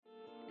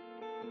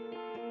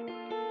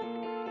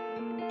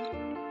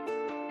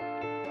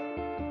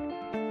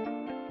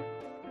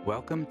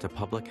Welcome to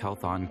Public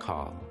Health on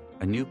Call,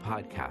 a new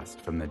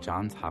podcast from the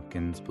Johns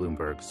Hopkins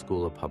Bloomberg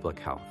School of Public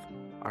Health.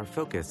 Our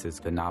focus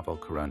is the novel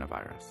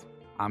coronavirus.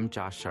 I'm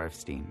Josh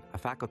Sharfstein, a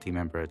faculty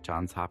member at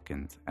Johns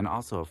Hopkins and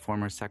also a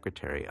former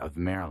secretary of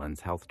Maryland's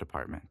Health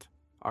Department.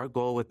 Our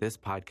goal with this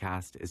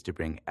podcast is to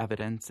bring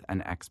evidence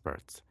and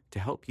experts to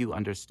help you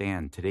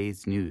understand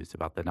today's news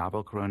about the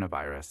novel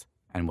coronavirus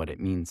and what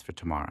it means for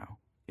tomorrow.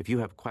 If you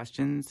have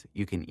questions,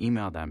 you can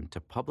email them to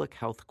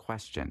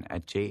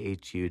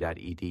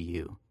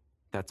publichealthquestion@jhu.edu.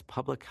 That's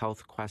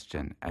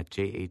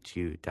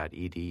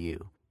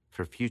publichealthquestion@jhu.edu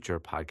for future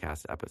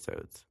podcast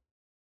episodes.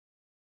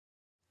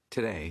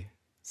 Today,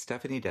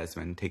 Stephanie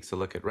Desmon takes a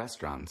look at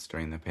restaurants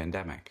during the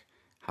pandemic,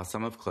 how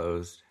some have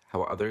closed,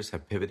 how others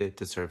have pivoted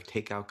to serve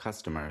takeout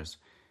customers,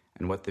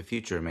 and what the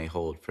future may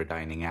hold for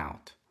dining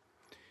out.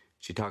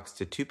 She talks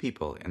to two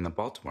people in the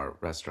Baltimore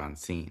restaurant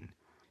scene,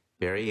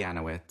 Barri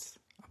Yanowitz,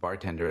 a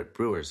bartender at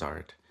Brewer's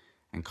Art,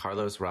 and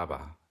Carlos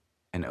Raba,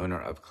 an owner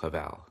of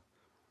Clavel.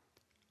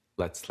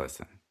 Let's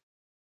listen.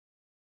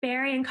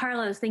 Barri and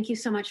Carlos, thank you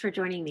so much for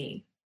joining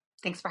me.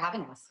 Thanks for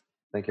having us.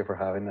 Thank you for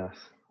having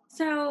us.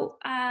 So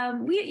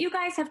you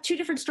guys have two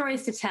different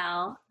stories to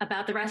tell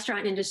about the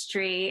restaurant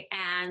industry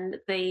and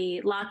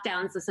the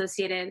lockdowns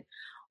associated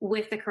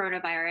with the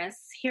coronavirus.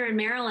 Here in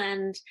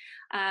Maryland,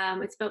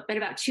 it's been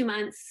about 2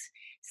 months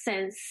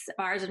since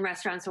bars and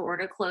restaurants were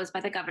ordered closed by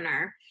the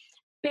governor.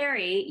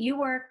 Barri, you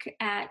work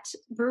at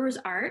Brewer's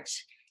Art.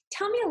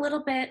 Tell me a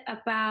little bit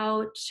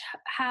about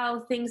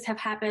how things have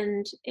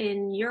happened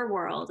in your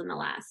world in the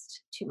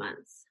last 2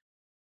 months.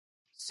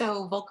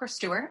 So Volker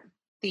Stewart,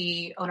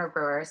 the owner of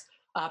Brewers,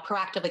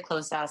 proactively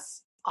closed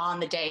us on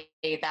the day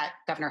that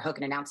Governor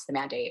Hogan announced the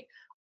mandate.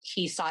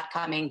 He saw it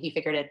coming. He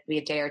figured it'd be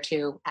a day or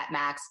two at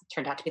max. It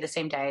turned out to be the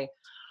same day.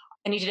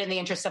 And he did it in the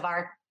interest of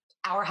our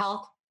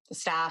health, the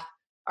staff,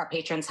 our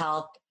patrons'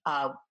 health.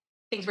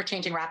 Things were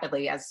changing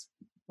rapidly, as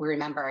we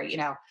remember.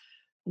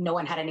 No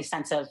one had any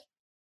sense of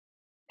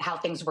how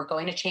things were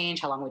going to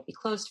change, how long we'd be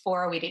closed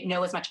for. We didn't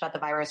know as much about the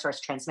virus or its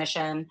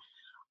transmission.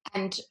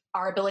 And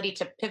our ability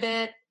to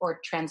pivot or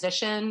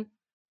transition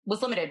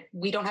was limited.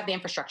 We don't have the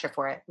infrastructure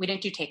for it. We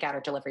didn't do takeout or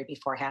delivery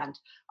beforehand.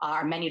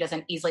 Our menu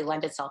doesn't easily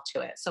lend itself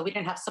to it. So we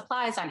didn't have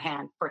supplies on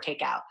hand for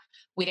takeout.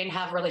 We didn't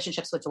have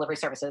relationships with delivery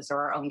services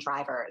or our own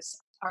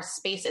drivers. Our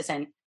space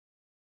isn't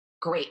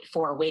great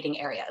for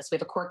waiting areas. We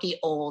have a quirky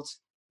old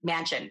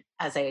mansion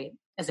as a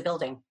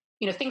building.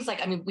 Things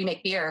like, we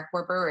make beer,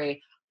 we're a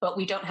brewery, but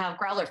we don't have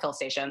growler fill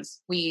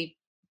stations.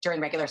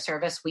 During regular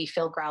service, we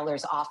fill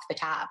growlers off the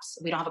taps.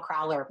 We don't have a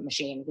growler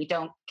machine. We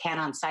don't can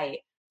on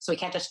site. So we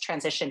can't just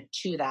transition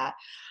to that.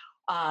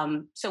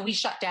 So we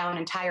shut down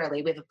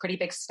entirely. We have a pretty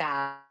big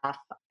staff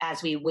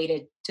as we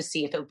waited to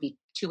see if it would be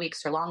 2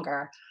 weeks or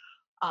longer.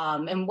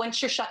 And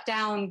once you're shut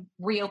down,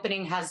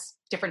 reopening has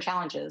different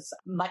challenges,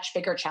 much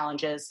bigger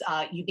challenges.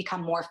 You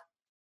become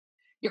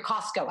your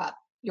costs go up,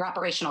 your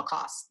operational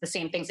costs, the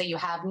same things that you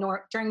have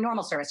during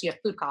normal service. You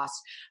have food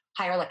costs,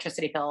 higher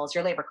electricity bills,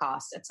 your labor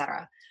costs, et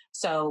cetera.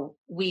 So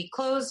we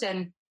closed,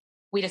 and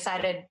we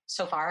decided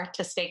so far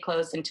to stay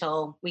closed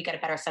until we get a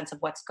better sense of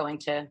what's going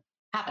to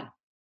happen.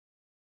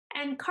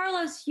 And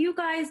Carlos, you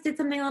guys did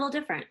something a little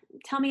different.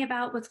 Tell me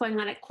about what's going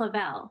on at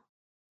Clavel.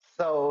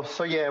 So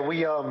yeah,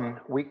 we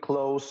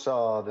closed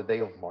the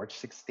day of March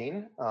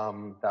 16.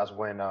 That's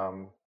when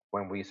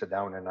we sat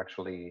down and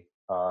actually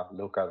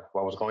look at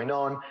what was going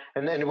on.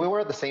 And then we were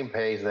at the same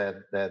pace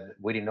that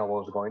we didn't know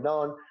what was going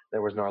on.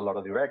 There was not a lot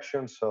of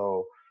direction.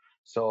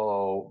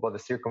 But the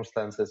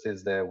circumstances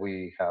is that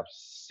we have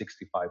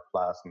 65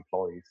 plus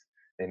employees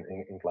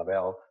in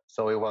Clavel.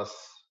 So it was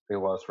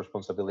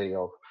responsibility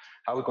of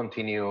how we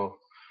continue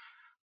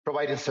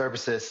providing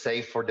services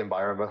safe for the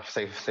environment,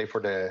 safe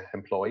for the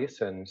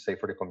employees, and safe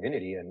for the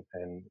community, and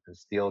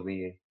still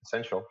be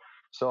essential.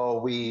 So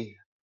we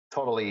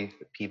totally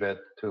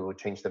pivot to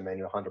change the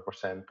menu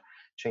 100%,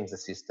 change the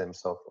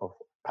systems of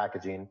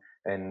packaging,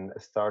 and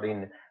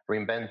starting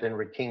reinventing,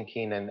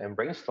 rethinking, and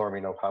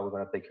brainstorming of how we're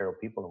going to take care of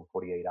people in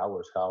 48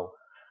 hours, how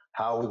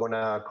we're going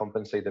to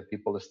compensate the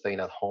people staying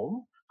at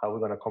home, how we're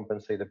going to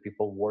compensate the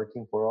people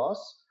working for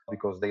us,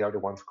 because they are the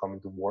ones coming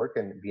to work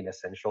and being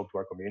essential to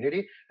our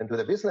community and to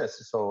the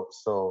business, so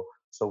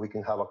we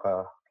can have a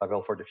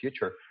Clavel for the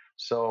future.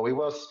 So it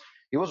was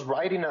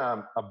writing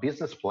a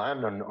business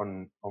plan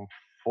on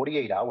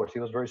 48 hours. It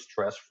was very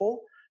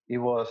stressful. I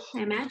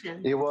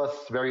imagine. It was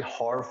very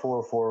hard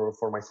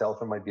for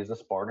myself and my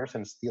business partners,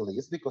 and still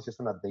is, because it's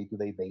on a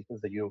day-to-day basis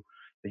that you're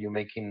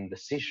making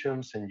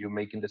decisions, and you're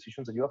making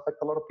decisions that you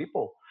affect a lot of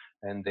people.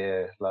 And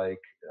I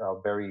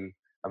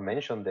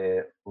mentioned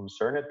the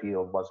uncertainty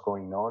of what's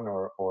going on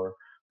or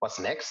what's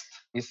next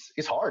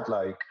is hard.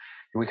 Like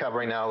we have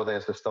right now,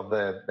 there's the stuff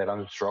that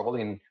I'm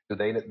struggling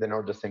today. They're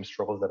not the same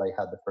struggles that I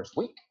had the first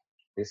week.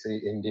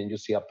 And then you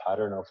see a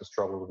pattern of the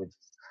struggle with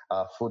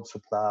food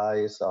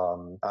supplies,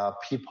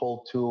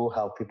 people too,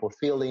 how people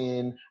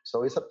feeling.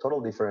 So it's a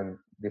total different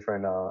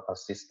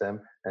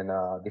system and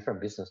different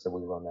business that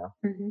we run now.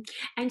 Mm-hmm.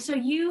 And so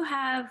you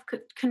have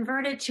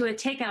converted to a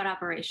takeout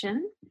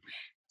operation.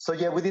 So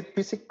yeah, we did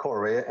visit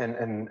Korea,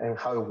 and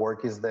how it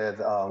works is that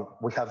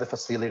we have the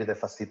facility that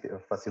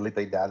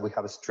facilitate that. We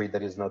have a street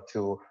that is not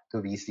too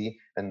busy,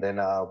 and then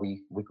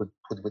we could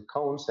put with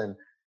cones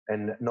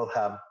and not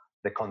have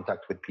the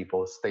contact with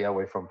people, stay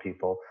away from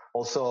people.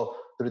 Also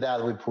through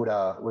that we put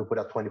a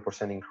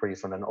 20%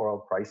 increase on an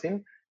oral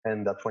pricing,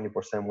 and that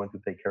 20% went to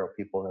take care of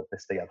people that they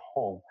stay at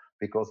home,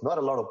 because not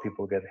a lot of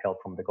people get help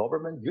from the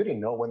government. You didn't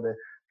know when the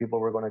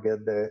people were going to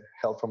get the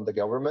help from the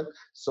government.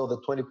 So the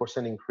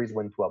 20% increase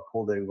went to a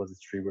pool that it was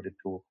distributed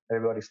to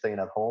everybody staying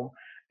at home,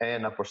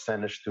 and a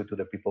percentage to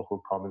the people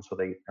who come in, so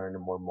they earn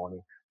more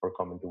money for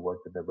coming to work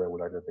than the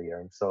regular that they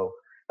earn. So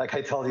like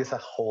I told you, it's a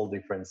whole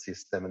different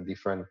system and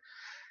different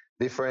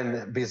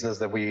business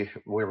that we're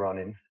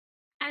running.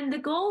 And the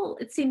goal,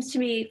 it seems to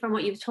me, from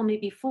what you've told me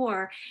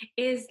before,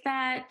 is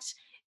that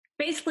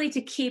basically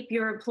to keep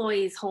your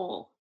employees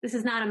whole. This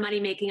is not a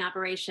money-making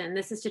operation.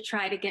 This is to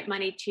try to get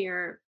money to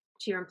your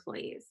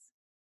employees.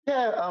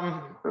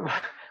 Yeah,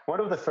 one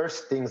of the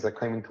first things that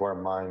came into our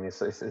mind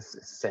is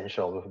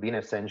essential. Being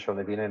essential,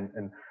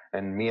 and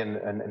and me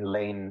and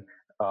Lane,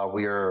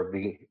 we are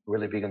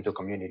really big into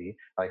community.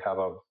 I have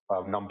a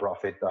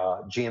nonprofit,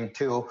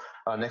 GM2,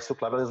 next to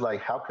Clavel, is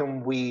like, how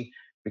can we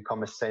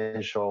become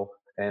essential?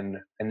 And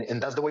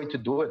that's the way to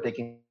do it,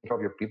 taking care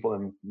of your people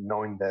and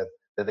knowing that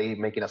they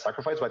making a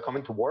sacrifice by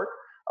coming to work,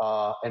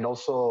 and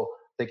also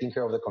taking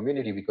care of the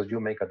community, because you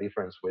make a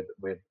difference with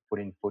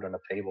putting food on the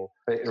table.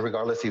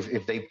 Regardless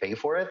if they pay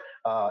for it,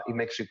 it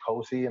makes you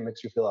cozy, it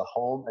makes you feel at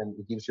home, and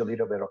it gives you a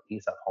little bit of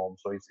ease at home.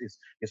 So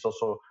it's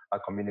also a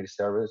community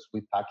service.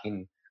 We're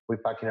packing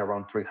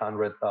around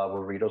 300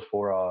 burritos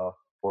for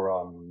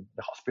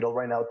the hospital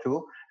right now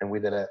too,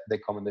 and they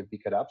come and they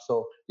pick it up.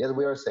 So yes,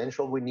 we are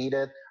essential. We need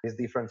it. It's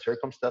different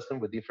circumstances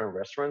with different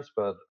restaurants,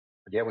 but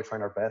yeah, we're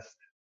trying our best.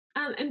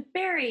 And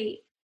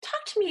Barry,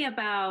 talk to me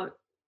about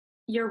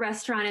your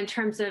restaurant in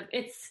terms of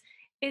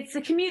it's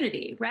a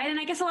community, right? And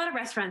I guess a lot of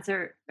restaurants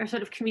are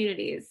sort of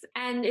communities.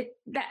 And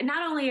that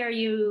not only are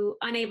you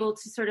unable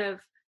to sort of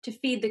to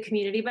feed the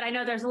community, but I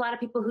know there's a lot of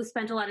people who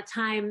spend a lot of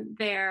time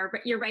there,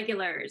 your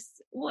regulars.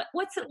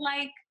 What's it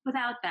like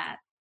without that?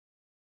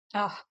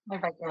 Oh, my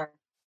regular.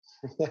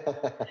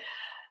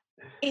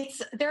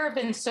 There have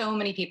been so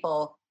many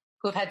people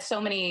who have had so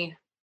many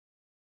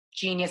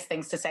genius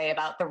things to say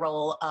about the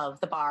role of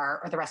the bar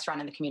or the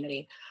restaurant in the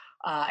community.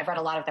 I've read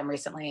a lot of them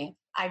recently.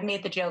 I've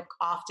made the joke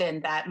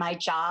often that my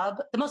job,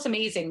 the most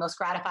amazing, most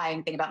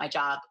gratifying thing about my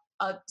job,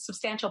 a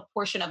substantial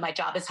portion of my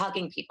job is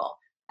hugging people.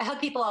 I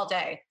hug people all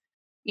day.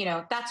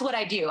 That's what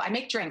I do. I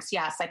make drinks.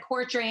 Yes. I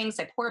pour drinks,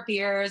 I pour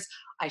beers,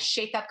 I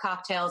shake up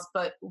cocktails,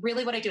 but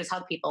really what I do is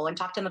hug people and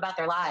talk to them about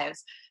their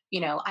lives.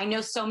 I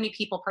know so many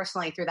people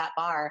personally through that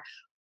bar.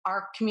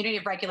 Our community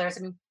of regulars,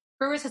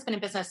 Brewers has been in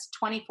business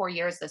 24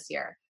 years this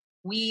year.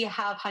 We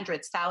have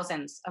hundreds,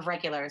 thousands of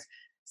regulars.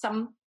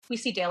 Some we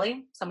see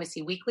daily, some we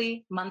see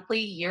weekly, monthly,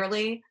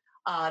 yearly.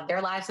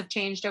 Their lives have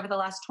changed over the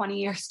last 20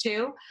 years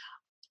too.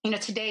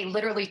 Today,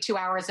 literally 2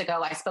 hours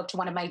ago, I spoke to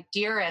one of my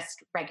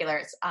dearest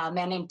regulars, a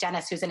man named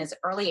Dennis, who's in his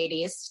early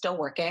 80s, still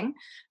working,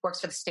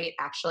 works for the state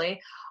actually,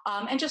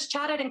 and just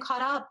chatted and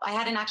caught up. I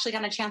hadn't actually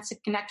gotten a chance to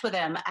connect with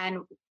him. And,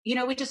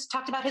 we just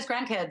talked about his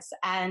grandkids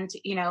and,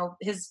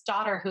 his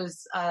daughter,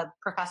 who's a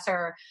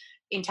professor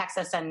in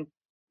Texas and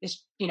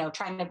is,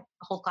 trying to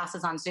hold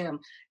classes on Zoom.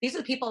 These are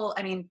the people,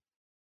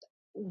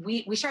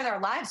 we share their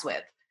lives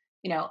with,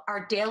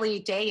 our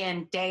daily, day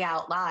in, day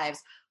out lives,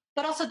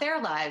 but also their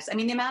lives.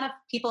 The amount of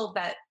people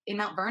that in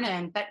Mount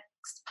Vernon that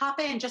pop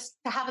in just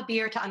to have a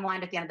beer to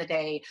unwind at the end of the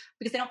day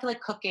because they don't feel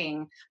like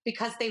cooking,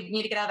 because they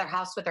need to get out of their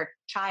house with their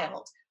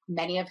child,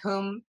 many of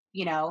whom,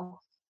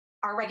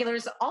 are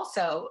regulars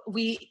also.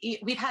 We've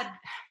had,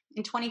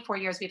 in 24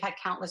 years, we've had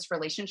countless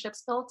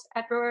relationships built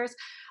at Brewers.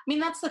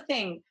 That's the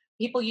thing.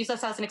 People use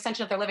us as an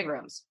extension of their living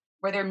rooms,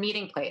 where their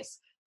meeting place.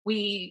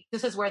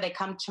 This is where they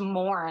come to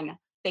mourn.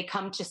 They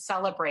come to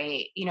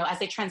celebrate, as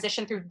they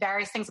transition through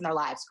various things in their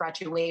lives,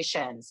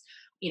 graduations,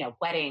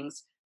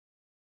 weddings.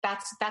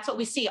 That's what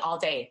we see all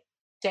day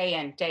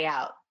in, day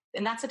out.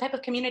 And that's the type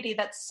of community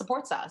that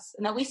supports us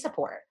and that we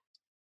support.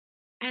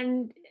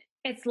 And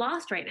it's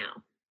lost right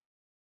now.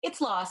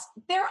 It's lost.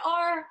 There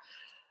are,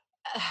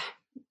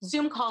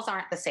 Zoom calls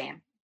aren't the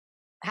same.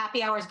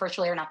 Happy hours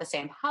virtually are not the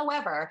same.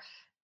 However,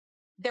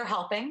 they're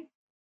helping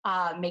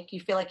make you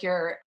feel like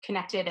you're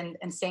connected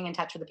and staying in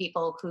touch with the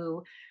people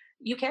who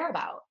you care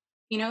about.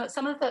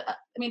 Some of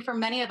for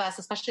many of us,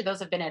 especially those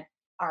who have been at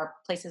our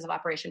places of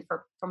operation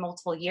for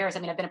multiple years.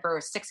 I've been at Brewer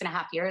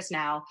 6.5 years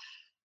now.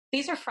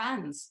 These are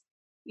friends,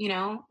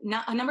 a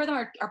number of them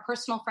are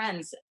personal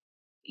friends.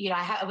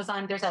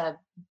 There's a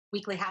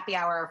weekly happy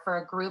hour for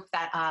a group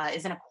that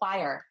is in a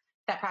choir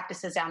that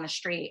practices down the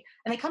street.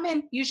 And they come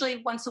in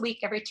usually once a week,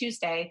 every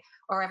Tuesday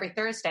or every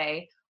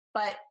Thursday.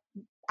 But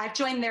I've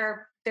joined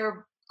their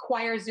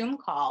choir Zoom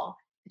call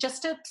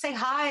just to say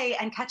hi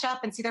and catch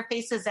up and see their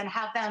faces and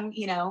have them,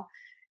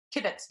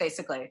 kibitz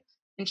basically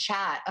and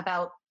chat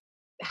about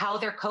how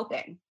they're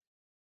coping.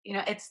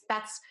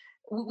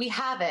 We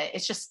have it.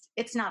 It's just,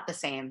 it's not the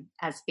same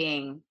as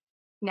being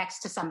next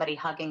to somebody,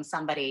 hugging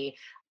somebody,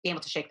 being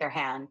able to shake their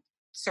hand,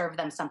 serve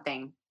them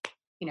something,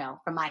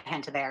 from my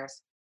hand to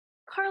theirs.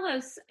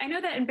 Carlos, I know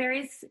that in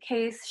Barri's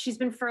case, she's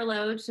been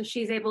furloughed, so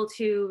she's able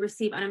to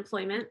receive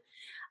unemployment.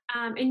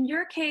 In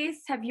your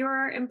case, have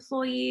your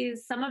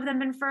employees, some of them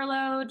been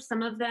furloughed,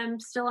 some of them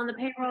still on the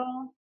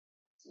payroll?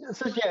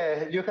 So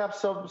yeah, you have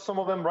some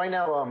of them right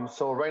now.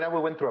 So right now we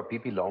went through a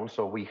PP loan,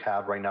 so we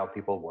have right now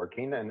people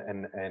working,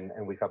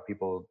 and we have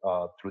people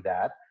through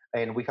that,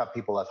 and we have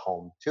people at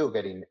home too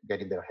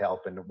getting their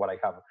help. And what I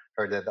have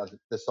heard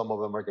that some of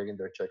them are getting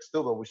their checks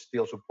too, but we're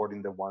still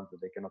supporting the ones that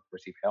they cannot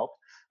receive help.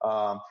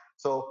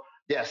 So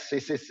yes,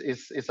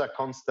 it's a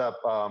constant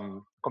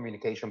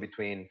communication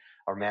between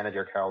our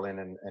manager Carolyn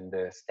and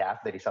the staff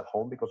that is at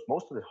home, because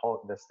most of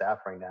the staff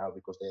right now,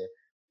 because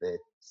the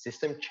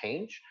system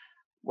changed.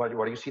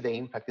 What you see the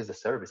impact is the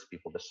service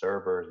people, the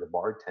servers, the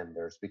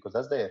bartenders, because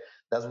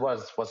that's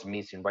what's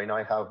missing right now.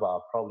 I have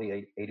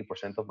probably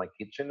 80% of my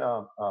kitchen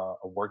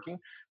working,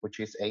 which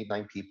is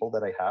 8-9 people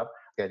that I have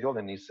scheduled,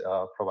 and is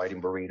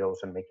providing burritos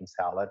and making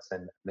salads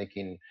and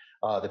making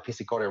the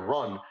piscicole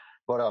run.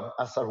 But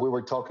as we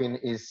were talking,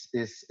 is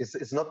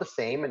not the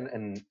same,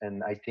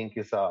 and I think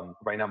is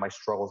right now my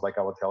struggles, like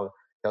I would tell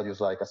you, is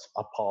like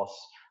a pause.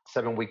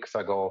 7 weeks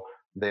ago,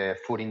 the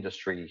food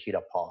industry hit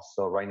a pause.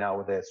 So right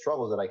now, the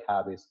struggles that I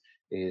have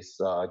is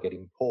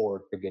getting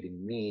pork,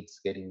 getting meats,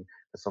 getting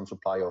some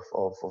supply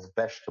of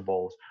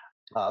vegetables.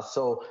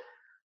 So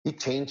it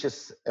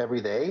changes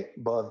every day,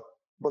 but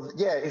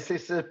yeah, it's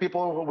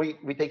people.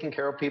 We taking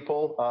care of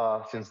people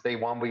since day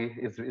one.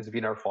 It's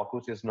been our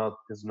focus. It's not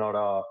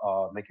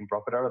making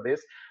profit out of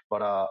this.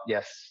 But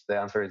yes, the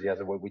answer is yes.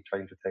 We're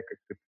trying to take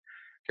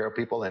care of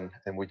people, and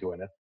we're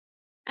doing it.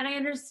 And I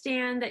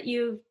understand that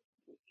you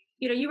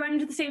run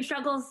into the same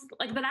struggles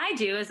like that I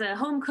do as a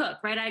home cook,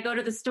 right? I go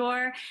to the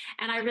store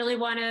and I really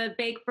want to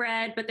bake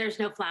bread, but there's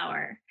no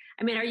flour.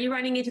 I mean, are you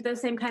running into those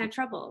same kind of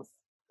troubles?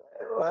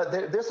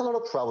 There's a lot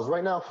of troubles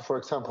right now. For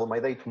example, my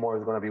day tomorrow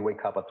is going to be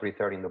wake up at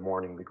 3:30 in the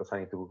morning because I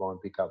need to go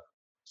and pick up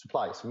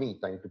supplies, meat.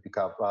 I need to pick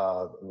up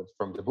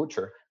from the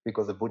butcher,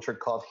 because the butcher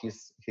cut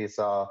his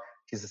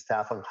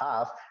staff in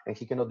half, and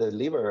he cannot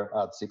deliver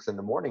at 6 in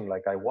the morning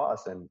like I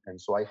was,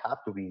 and so I have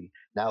to be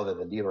now the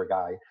deliver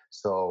guy.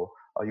 So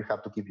you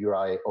have to keep your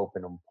eye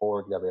open on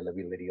pork, the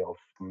availability of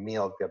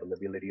milk, the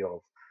availability of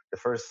the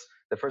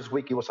first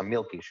week it was a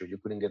milk issue. You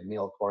couldn't get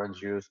milk, orange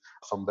juice,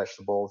 some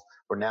vegetables.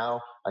 But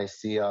now I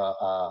see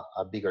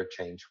a bigger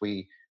change.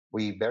 We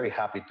very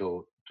happy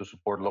to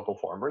support local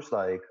farmers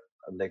like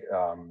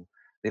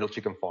Little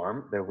Chicken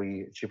Farm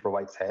that she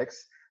provides eggs.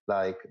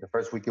 Like the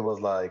first week it was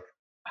like,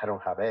 I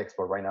don't have eggs,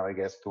 but right now I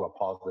guess to a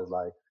pause is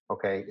like,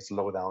 okay,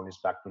 slow down, it's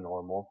back to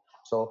normal.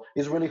 So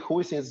it's really who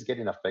is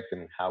getting affected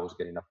and how is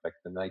getting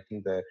affected. And I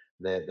think the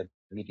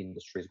meat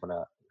industry is going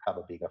to have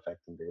a big effect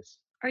on this.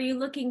 Are you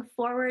looking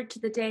forward to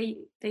the day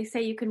they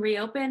say you can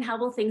reopen? How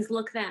will things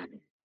look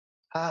then?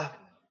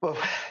 Well,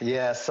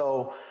 yeah,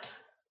 so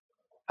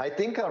I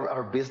think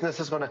our business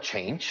is going to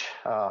change.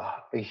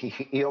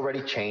 He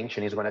already changed,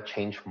 and he's going to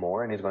change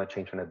more, and he's going to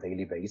change on a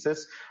daily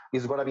basis.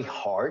 It's going to be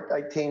hard,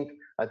 I think.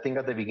 I think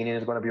at the beginning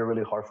it's going to be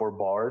really hard for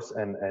bars.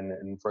 And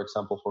for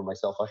example, for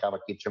myself, I have a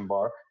kitchen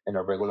bar and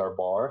a regular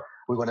bar.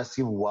 We're going to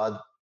see what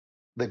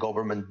the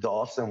government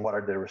does and what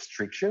are the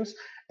restrictions,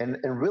 and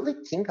really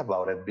think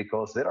about it,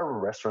 because there are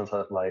restaurants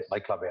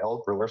like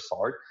Clavel, Brewer,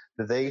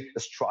 that they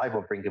strive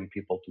of bringing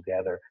people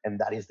together, and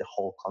that is the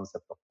whole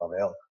concept of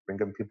Clavel,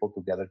 bringing people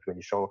together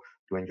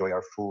to enjoy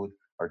our food,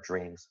 our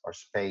drinks, our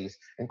space,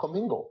 and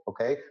commingle.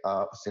 Okay,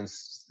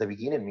 since the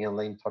beginning, me and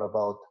Lane thought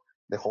about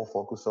the whole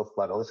focus of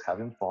Clavel is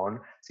having fun,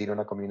 sitting on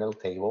a communal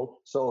table.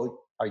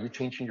 So are you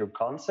changing your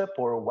concept,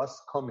 or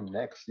what's coming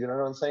next? You know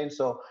what I'm saying?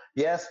 So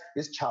yes,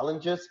 it's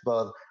challenges,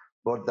 but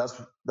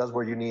that's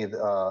where you need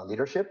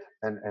leadership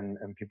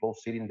and people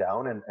sitting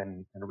down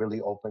and really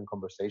open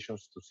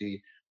conversations to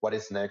see what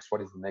is next,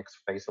 what is the next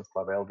phase of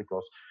Clavel,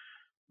 because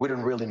we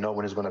don't really know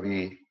when it's going to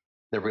be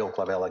the real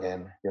Clavel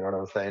again. You know what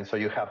I'm saying? So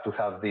you have to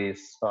have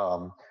this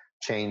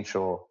change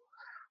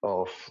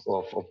of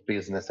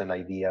business and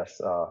ideas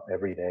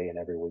every day and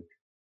every week.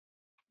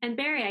 And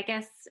Barri, I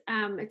guess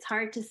it's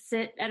hard to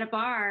sit at a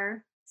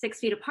bar 6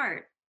 feet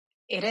apart.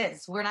 It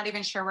is. We're not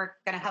even sure we're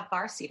going to have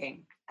bar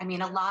seating. I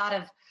mean, a lot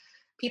of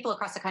people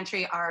across the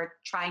country are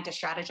trying to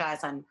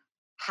strategize on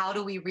how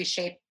do we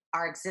reshape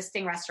our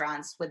existing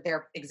restaurants with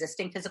their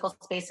existing physical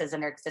spaces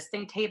and their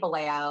existing table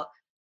layout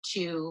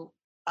to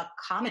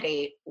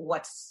accommodate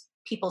what's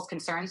people's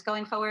concerns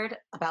going forward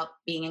about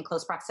being in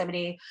close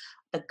proximity,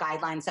 the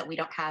guidelines that we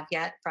don't have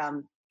yet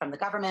from the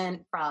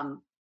government,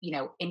 from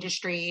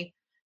industry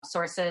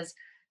sources.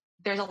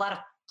 There's a lot of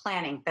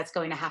planning that's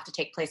going to have to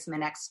take place in the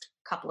next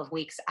couple of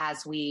weeks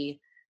as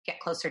we get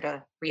closer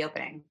to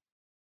reopening.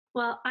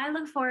 Well, I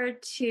look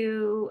forward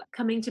to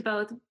coming to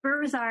both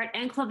Brewer's Art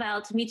and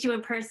Clavel to meet you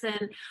in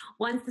person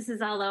once this is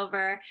all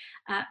over.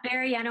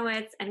 Barri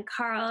Yanowitz and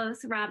Carlos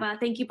Raba,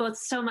 thank you both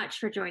so much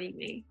for joining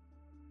me.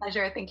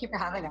 Pleasure. Thank you for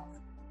having us.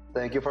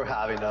 Thank you for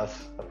having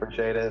us.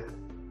 Appreciate it.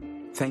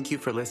 Thank you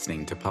for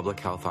listening to Public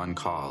Health on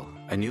Call,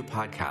 a new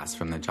podcast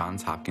from the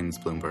Johns Hopkins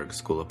Bloomberg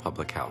School of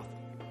Public Health.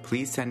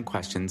 Please send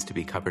questions to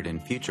be covered in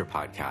future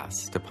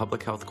podcasts to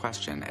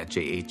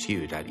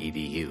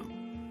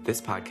publichealthquestion@jhu.edu.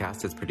 This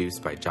podcast is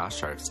produced by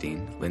Josh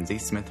Sharfstein, Lindsay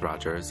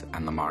Smith-Rogers,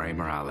 and Lamare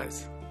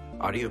Morales.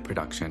 Audio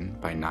production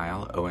by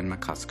Niall Owen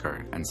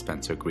McCusker and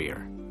Spencer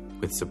Greer,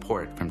 with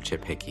support from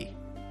Chip Hickey.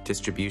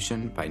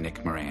 Distribution by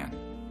Nick Moran.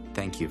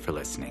 Thank you for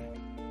listening.